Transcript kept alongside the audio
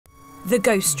The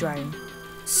ghost drone.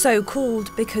 So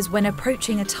called because when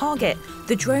approaching a target,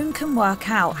 the drone can work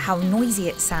out how noisy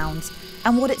it sounds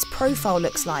and what its profile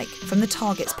looks like from the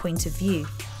target's point of view.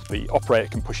 The operator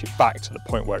can push it back to the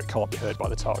point where it can't be heard by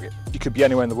the target. You could be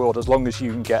anywhere in the world, as long as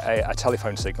you can get a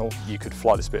telephone signal, you could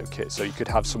fly this bit of kit. So you could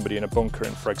have somebody in a bunker,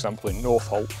 for example, in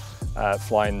Northolt,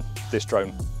 flying this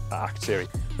drone at Akrotiri.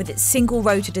 With its single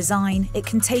rotor design, it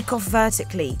can take off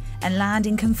vertically and land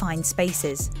in confined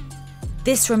spaces.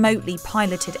 This remotely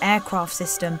piloted aircraft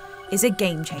system is a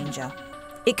game changer.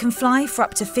 It can fly for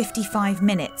up to 55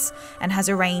 minutes and has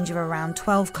a range of around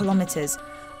 12 kilometres,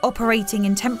 operating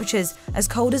in temperatures as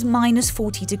cold as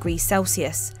 -40 degrees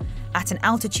Celsius at an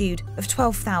altitude of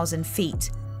 12,000 feet.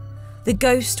 The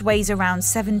Ghost weighs around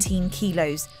 17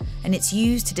 kilos and it's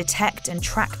used to detect and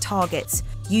track targets,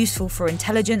 useful for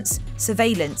intelligence,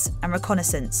 surveillance and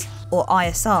reconnaissance, or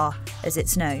ISR as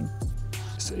it's known.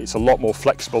 It's a lot more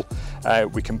flexible.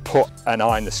 We can put an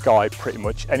eye in the sky pretty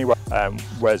much anywhere,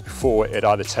 whereas before it'd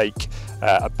either take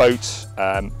a boat,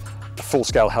 a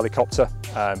full-scale helicopter,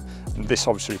 and this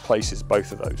obviously replaces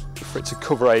both of those. For it to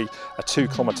cover a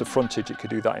 2-kilometre frontage, it could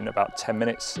do that in about 10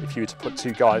 minutes. If you were to put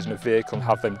 2 guys in a vehicle and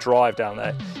have them drive down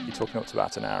there, you're talking up to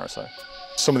about an hour or so.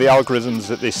 Some of the algorithms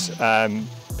that this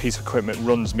piece of equipment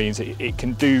runs means it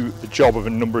can do the job of a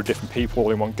number of different people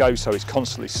all in one go, so it's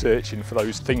constantly searching for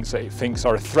those things that it thinks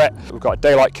are a threat. We've got a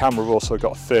daylight camera, we've also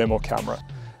got a thermal camera,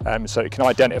 so it can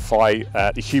identify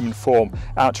the human form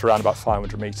out to around about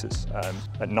 500 metres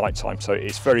at night time, so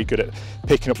it's very good at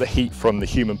picking up the heat from the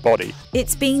human body.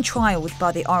 It's being trialled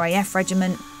by the RAF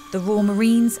Regiment, the Royal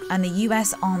Marines and the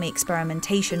US Army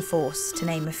Experimentation Force, to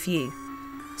name a few.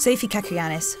 Sophie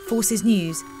Kakuyanis, Forces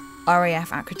News,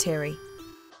 RAF Akrotiri.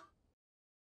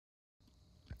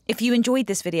 If you enjoyed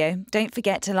this video, don't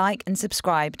forget to like and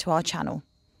subscribe to our channel.